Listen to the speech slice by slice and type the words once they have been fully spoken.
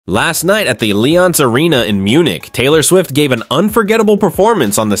Last night at the Allianz Arena in Munich, Taylor Swift gave an unforgettable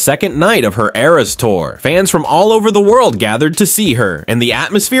performance on the second night of her Eras tour. Fans from all over the world gathered to see her, and the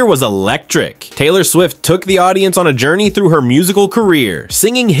atmosphere was electric. Taylor Swift took the audience on a journey through her musical career,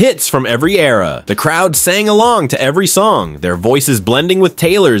 singing hits from every era. The crowd sang along to every song, their voices blending with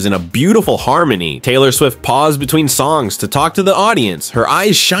Taylor's in a beautiful harmony. Taylor Swift paused between songs to talk to the audience, her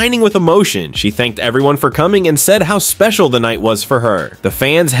eyes shining with emotion. She thanked everyone for coming and said how special the night was for her. The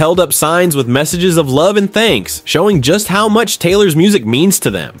fans held up signs with messages of love and thanks, showing just how much Taylor's music means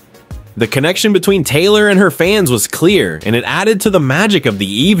to them. The connection between Taylor and her fans was clear, and it added to the magic of the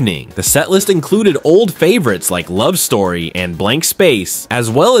evening. The setlist included old favorites like Love Story and Blank Space, as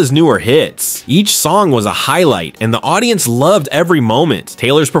well as newer hits. Each song was a highlight, and the audience loved every moment.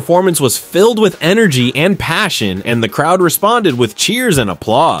 Taylor's performance was filled with energy and passion, and the crowd responded with cheers and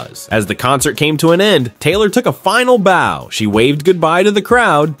applause. As the concert came to an end, Taylor took a final bow. She waved goodbye to the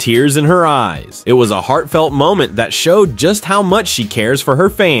crowd, tears in her eyes. It was a heartfelt moment that showed just how much she cares for her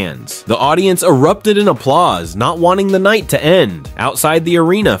fans. The audience erupted in applause, not wanting the night to end. Outside the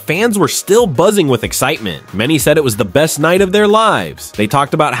arena, fans were still buzzing with excitement. Many said it was the best night of their lives. They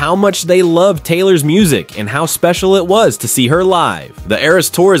talked about how much they loved Taylor's music and how special it was to see her live. The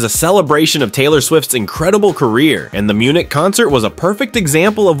Eras Tour is a celebration of Taylor Swift's incredible career, and the Munich concert was a perfect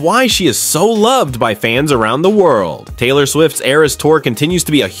example of why she is so loved by fans around the world. Taylor Swift's Eras Tour continues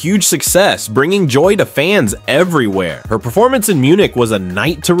to be a huge success, bringing joy to fans everywhere. Her performance in Munich was a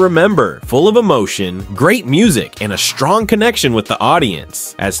night to remember, full of emotion, great music, and a strong connection with the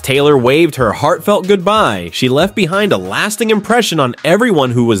audience. As Taylor waved her heartfelt goodbye, she left behind a lasting impression on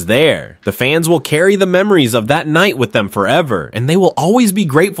everyone who was there. The fans will carry the memories of that night with them forever, and they will always be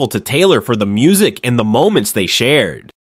grateful to Taylor for the music and the moments they shared.